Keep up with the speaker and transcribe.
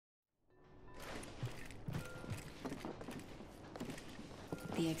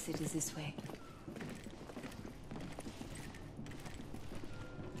The exit is this way.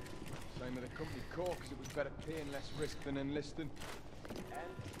 Same with the company core, because it was better pay and less risk than enlisting.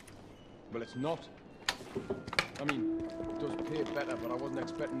 Well, it's not. I mean, it does pay better, but I wasn't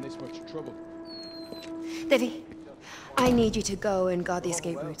expecting this much trouble. Devi, I need you to go and guard the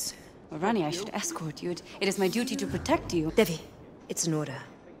escape routes. Well, Rani, I should escort you. It is my duty to protect you. Devi, it's an order.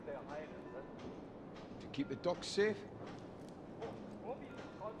 To keep the docks safe?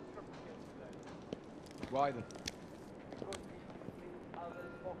 Why then?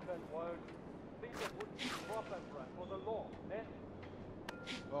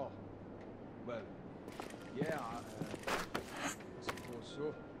 Oh, well, yeah, I suppose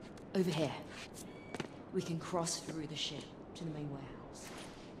so. Over here. We can cross through the ship to the main warehouse.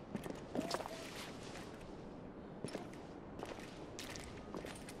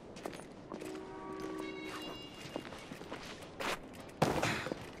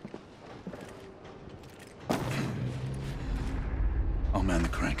 I'll man the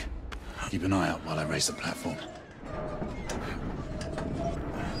crank. Keep an eye out while I raise the platform.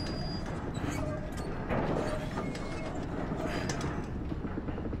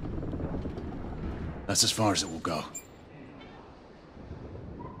 That's as far as it will go.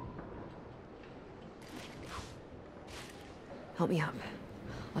 Help me up.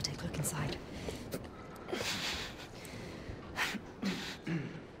 I'll take a look inside. I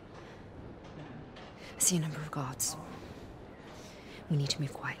see a number of guards. We need to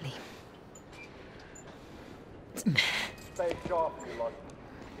move quietly. Stay sharp, you lot.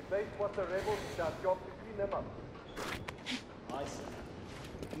 If they spot the rebels, it's our job to clean them up. Aye, sir.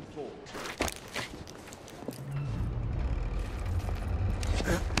 Looking forward.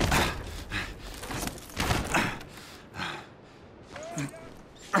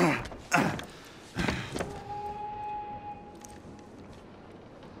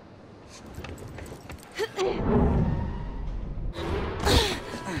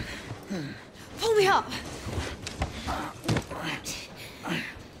 Pull me up!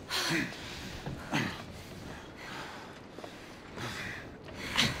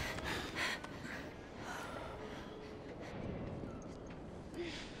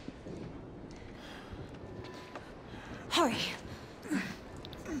 Hurry!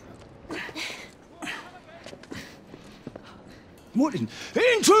 Morton,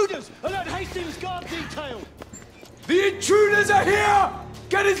 intruders! Alert Hastings guard detail! The intruders are here!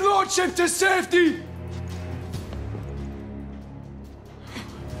 Get his lordship to safety! Get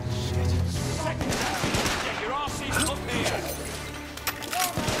your arses up here!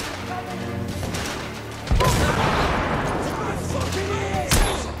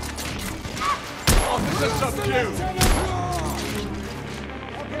 Officer subdue!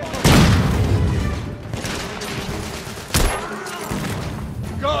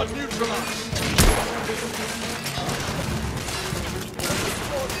 Guard neutralized!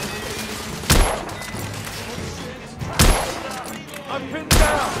 I'm pinned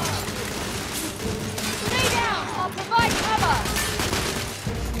down! Stay down! I'll provide cover!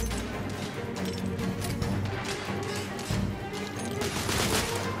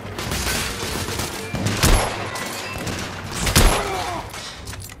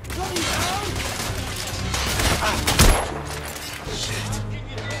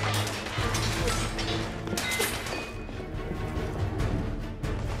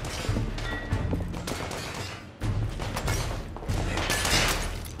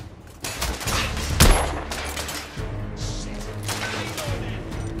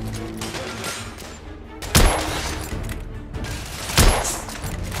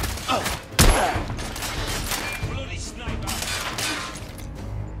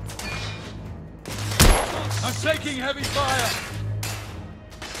 I'm taking heavy fire!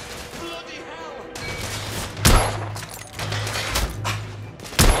 Bloody hell!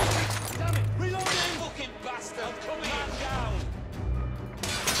 Damn it! Reloading! Fucking bastard! I'm coming down!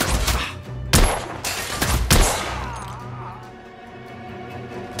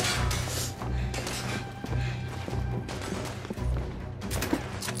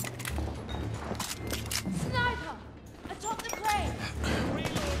 Sniper! Atop the crane!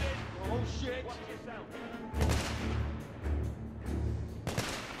 Reloading! Oh shit! Watch yourself!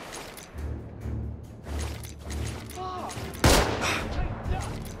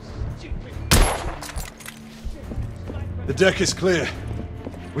 The deck is clear.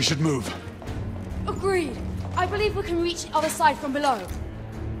 We should move. Agreed. I believe we can reach the other side from below.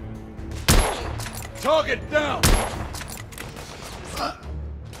 Target down!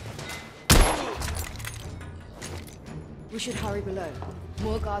 We should hurry below.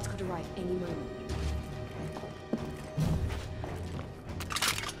 More guards could arrive any moment.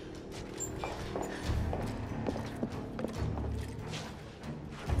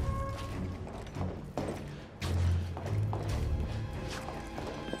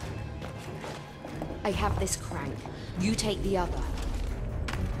 I have this crank. You take the other.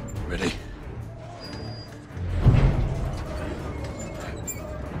 Ready?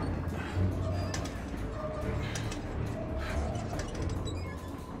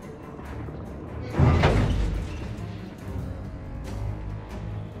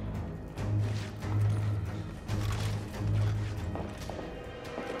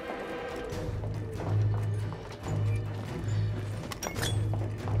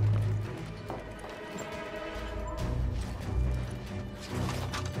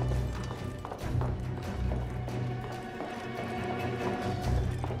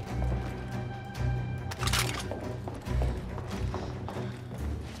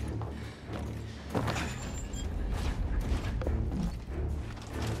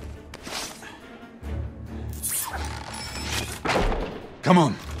 Come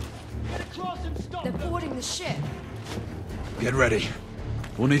on, Get across and stop They're them. boarding the ship. get ready.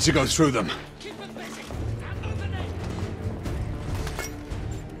 We'll need to go through them. Keep it busy. And move the net.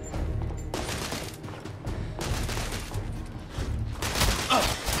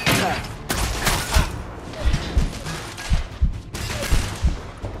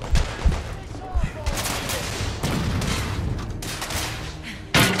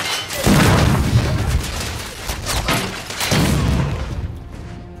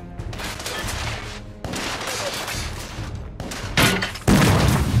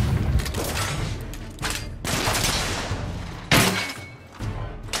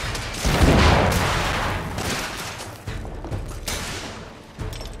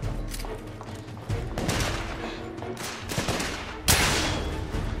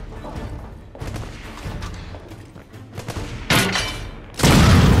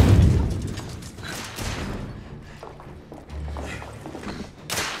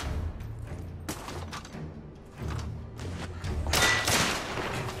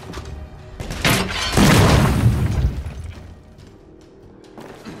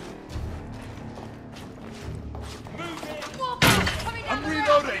 I'm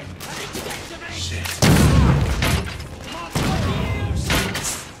reloading! Shit.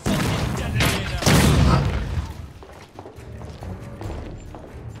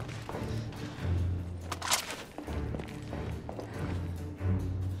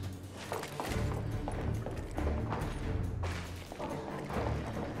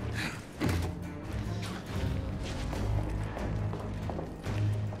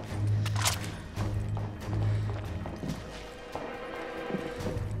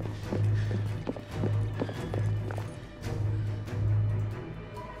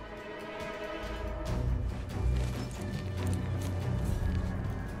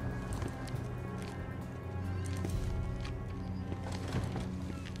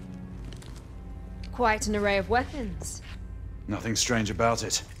 Quite an array of weapons. Nothing strange about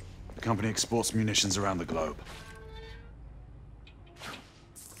it. The company exports munitions around the globe.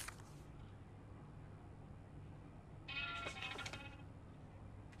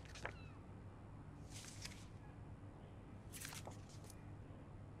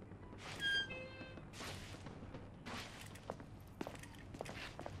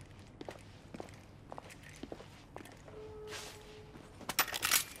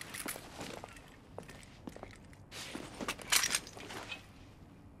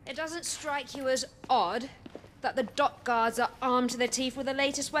 It doesn't strike you as odd that the dock guards are armed to the teeth with the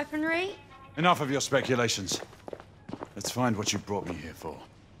latest weaponry? Enough of your speculations. Let's find what you brought me here for,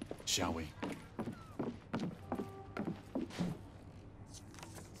 shall we?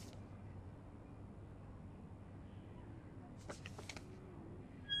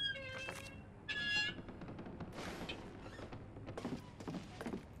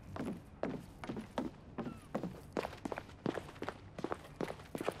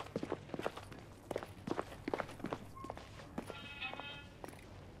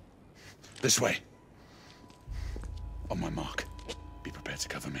 This way. On my mark. Be prepared to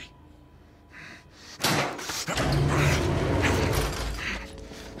cover me.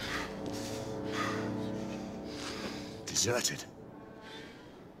 Deserted.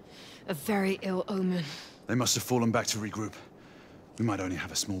 A very ill omen. They must have fallen back to regroup. We might only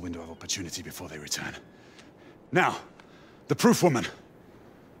have a small window of opportunity before they return. Now, the proof woman.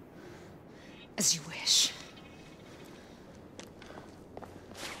 As you wish.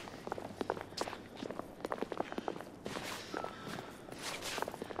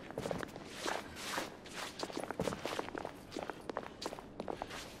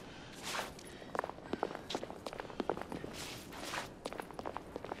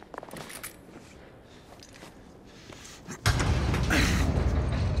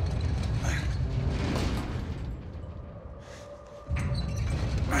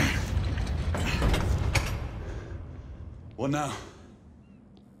 What now?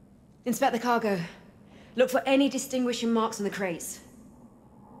 Inspect the cargo. Look for any distinguishing marks on the crates.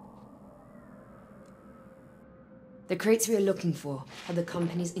 The crates we are looking for have the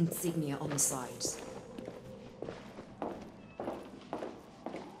company's insignia on the sides.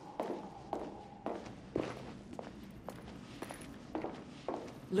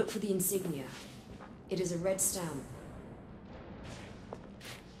 Look for the insignia. It is a red stamp.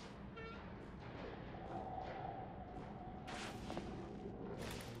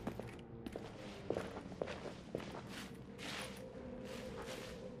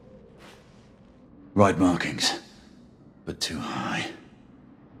 Right markings, but too high.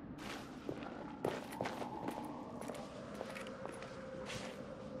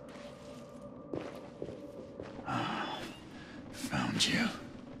 Ah, found you.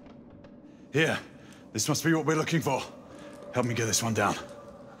 Here, this must be what we're looking for. Help me get this one down.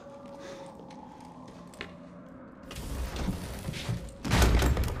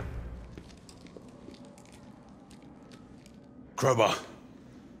 Crowbar.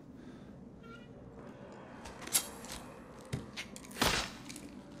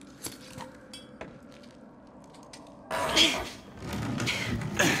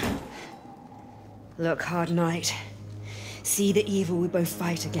 Look, Hard Knight. See the evil we both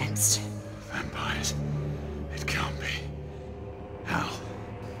fight against. Vampires. It can't be. How?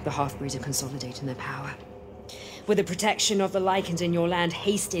 The half-breeds are consolidating their power. With the protection of the Lycans in your land,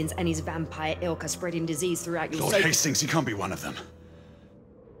 Hastings and his vampire ilk are spreading disease throughout your Lord sacred... Hastings, he can't be one of them.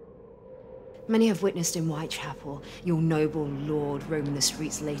 Many have witnessed in Whitechapel your noble lord roaming the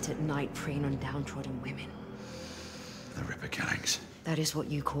streets late at night, preying on downtrodden women. The Ripper killings. That is what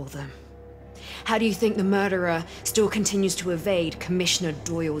you call them. How do you think the murderer still continues to evade Commissioner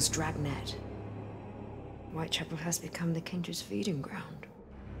Doyle's dragnet? Whitechapel has become the Kindred's feeding ground.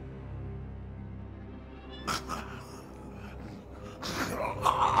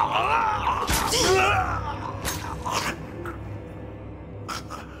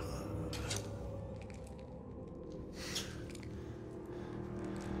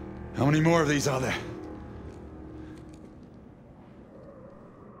 How many more of these are there?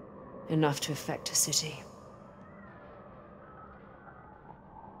 Enough to affect a city.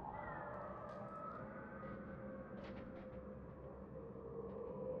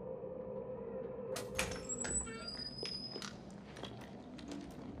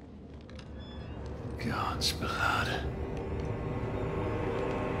 God's blood.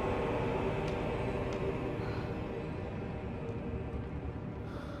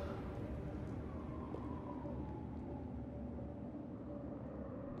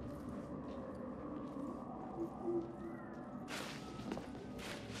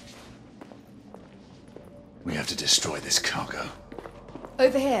 We have to destroy this cargo.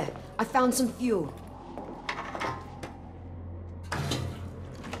 Over here, I found some fuel.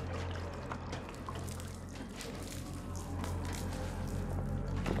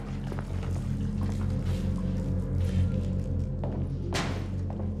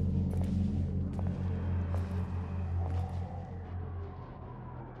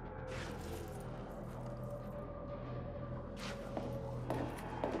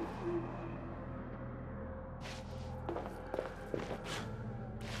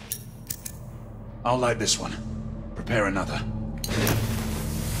 I'll light this one. Prepare another.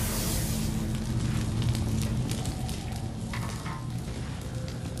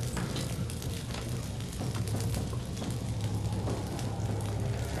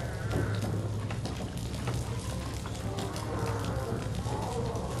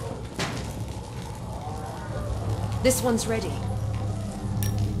 This one's ready.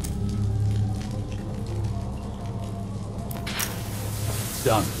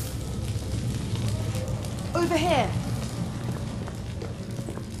 Done. Over here.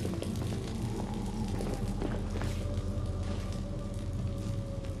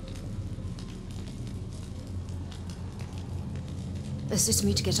 Assist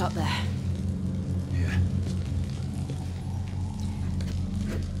me to get up there. Yeah.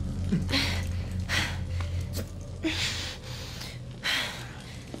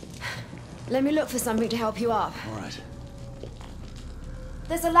 Let me look for something to help you up. All right.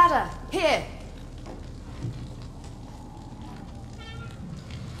 There's a ladder. Here.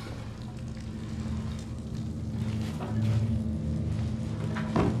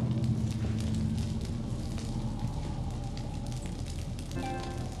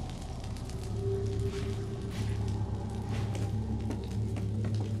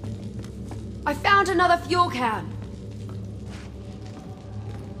 I found another fuel can.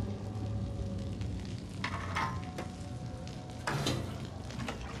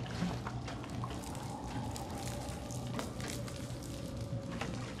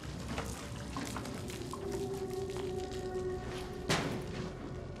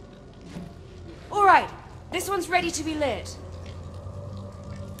 one's ready to be lit.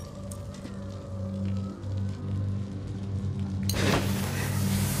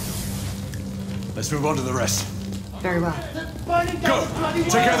 Let's move on to the rest. Very well. Go!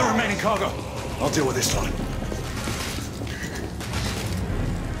 Take care of the remaining cargo. I'll deal with this one.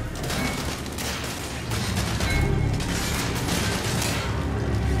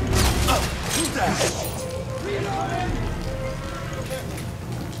 Who's that?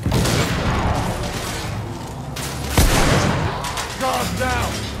 Guards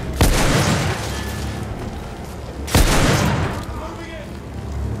down! Moving in.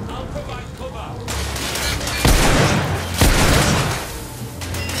 I'll provide cover.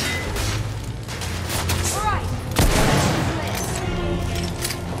 All right.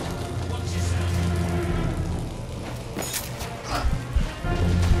 Watch yourself.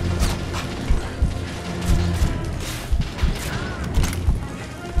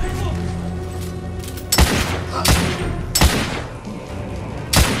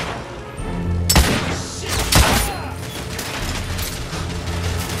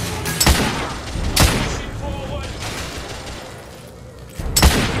 Pushing forward.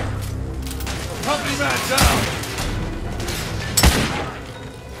 Company man down!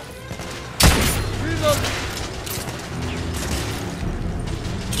 Reload!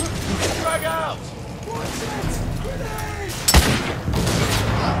 Drag out!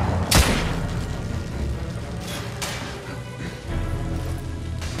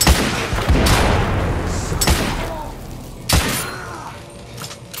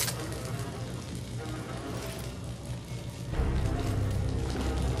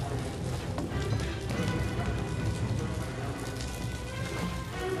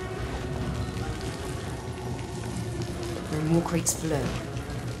 There are more crates below.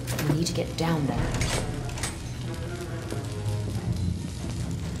 We need to get down there.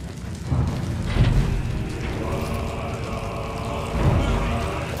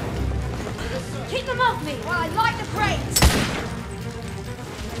 Keep them off me while I light the crates.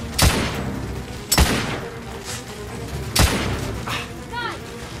 Guys,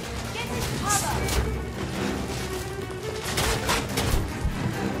 get into cover.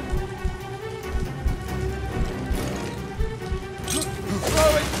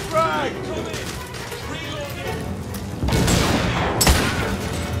 Throw it, frag! Come in. Reloading.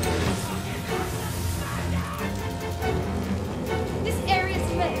 This area's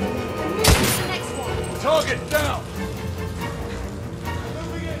lit. We're moving to the next one. Target down!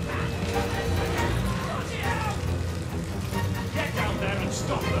 Moving in. Get down there and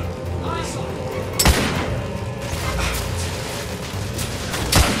stop them. Eyes on.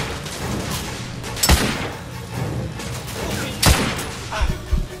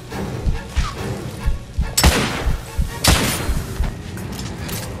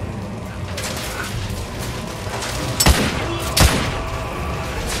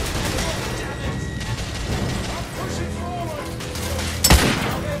 Pushing forward.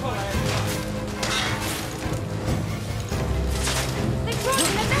 They're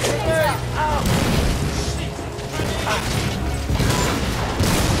crossing the detonator.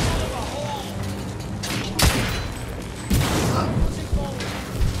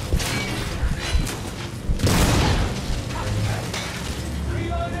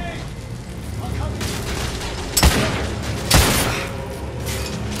 Reloading.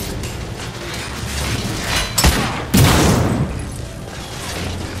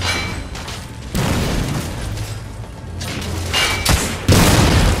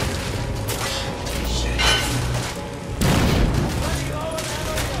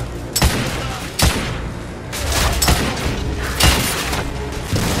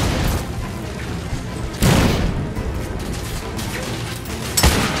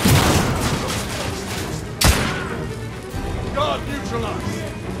 Guard neutralized!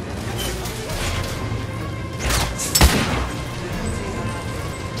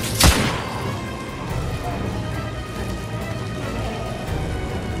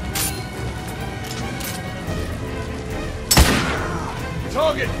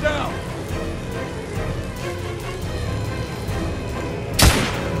 Target down!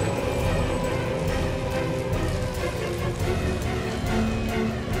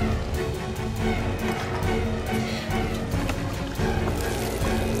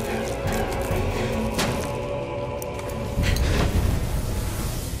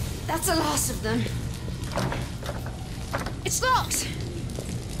 That's the last of them. It's locked.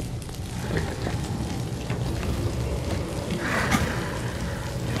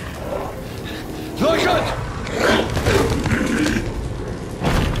 Look it!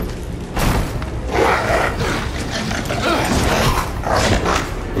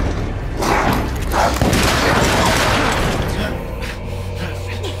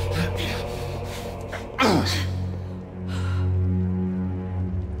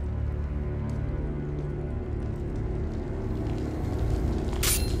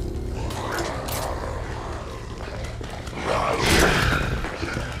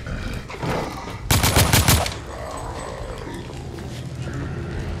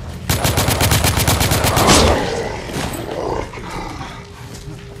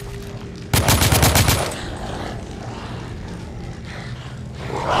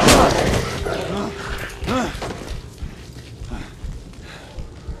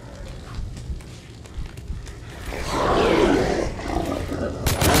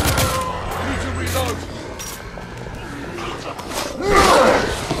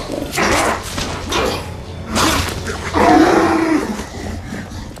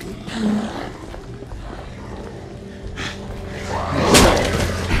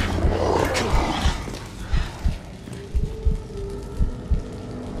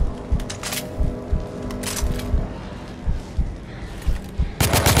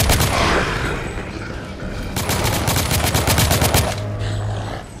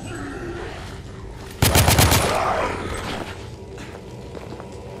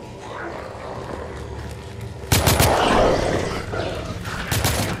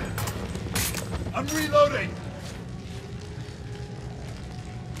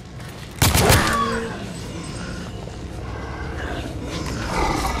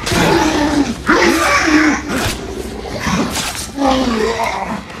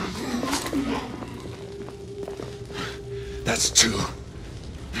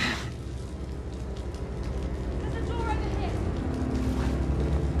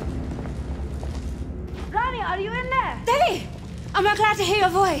 are you in there? Debbie! I'm not glad to hear your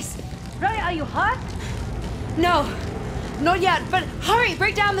voice. Really, are you hurt? No, not yet, but hurry,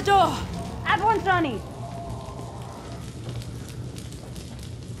 break down the door. At once, Ronnie.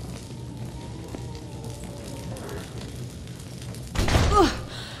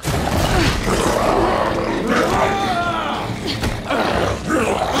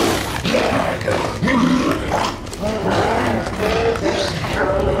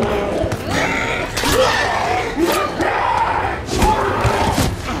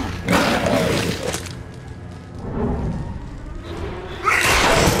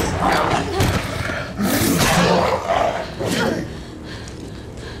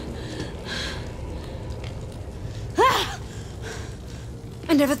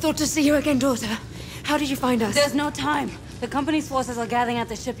 I never thought to see you again, daughter. How did you find us? There's no time. The company's forces are gathering at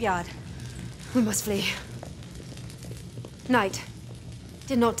the shipyard. We must flee. Night.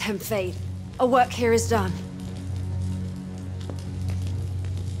 Did not tempt fate. Our work here is done.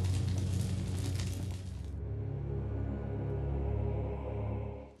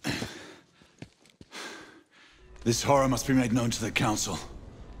 This horror must be made known to the Council.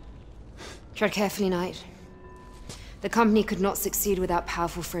 Tread carefully, Knight. The company could not succeed without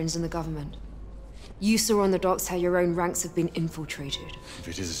powerful friends in the government. You saw on the docks how your own ranks have been infiltrated. If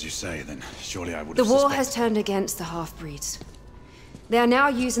it is as you say, then surely I would The have war has turned against the half-breeds. They are now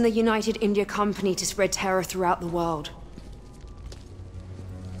using the United India Company to spread terror throughout the world.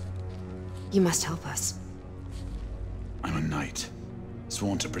 You must help us. I'm a knight,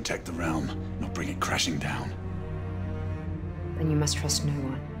 sworn to protect the realm, not bring it crashing down. Then you must trust no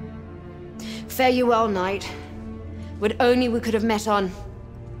one. Fare you well, Knight. Would only we could have met on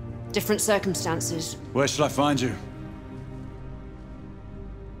different circumstances. Where shall I find you?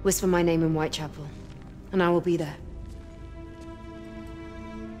 Whisper my name in Whitechapel, and I will be there.